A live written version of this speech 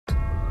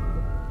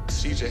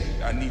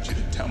CJ, I need you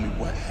to tell me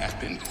what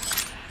happened.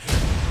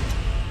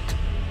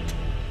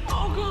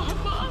 Oh, God,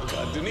 Mom.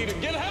 Denita,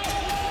 get help!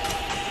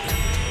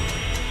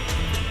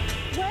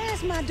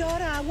 Where's my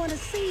daughter? I want to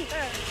see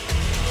her.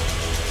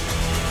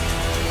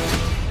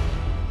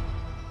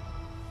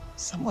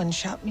 Someone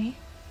shot me?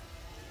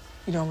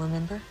 You don't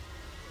remember?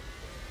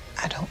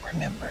 I don't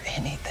remember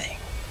anything.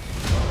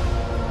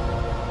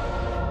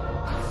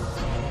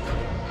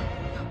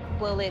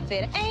 Well, if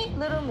it ain't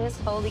little Miss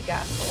Holy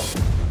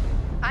Gospel.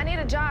 I need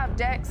a job,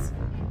 Dex.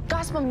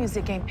 Gospel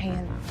music ain't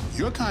paying.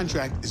 Your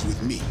contract is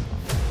with me.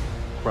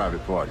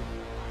 Private party.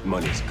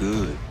 Money's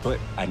good, but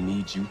I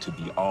need you to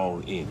be all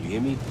in. You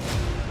hear me?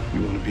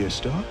 You want to be a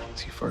star?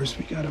 See, first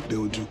we gotta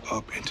build you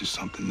up into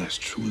something that's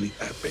truly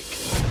epic.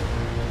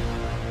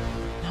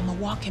 I'm a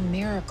walking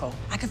miracle.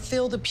 I can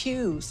fill the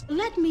pews.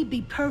 Let me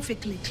be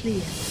perfectly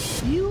clear.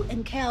 You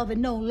and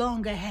Calvin no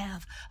longer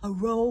have a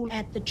role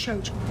at the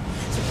church.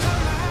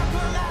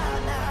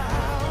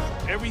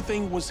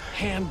 Everything was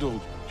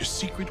handled. Your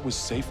secret was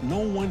safe. No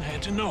one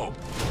had to know.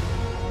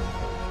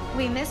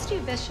 We missed you,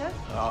 Bishop.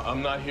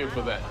 I'm not here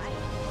for that.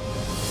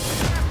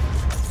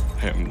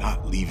 I am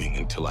not leaving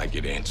until I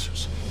get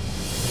answers.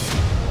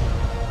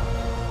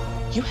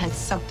 You had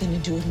something to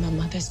do with my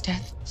mother's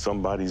death?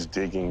 Somebody's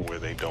digging where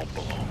they don't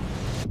belong.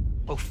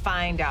 We'll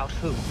find out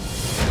who.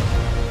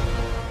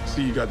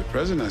 See, you got the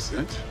present I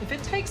sent. If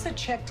it takes a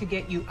check to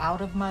get you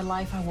out of my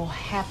life, I will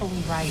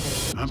happily write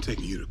it. I'm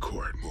taking you to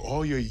court, where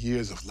all your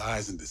years of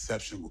lies and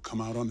deception will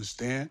come out on the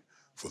stand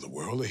for the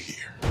world to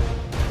hear.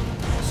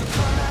 So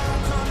come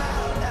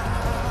out now.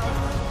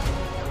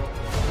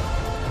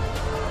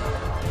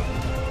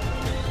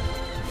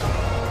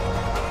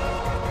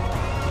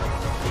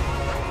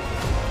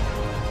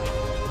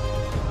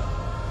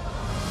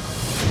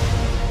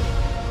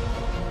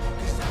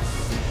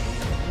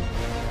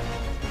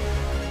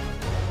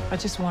 I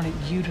just wanted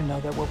you to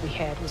know that what we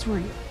had was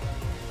real.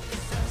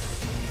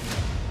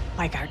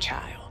 Like our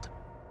child.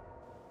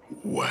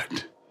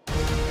 What?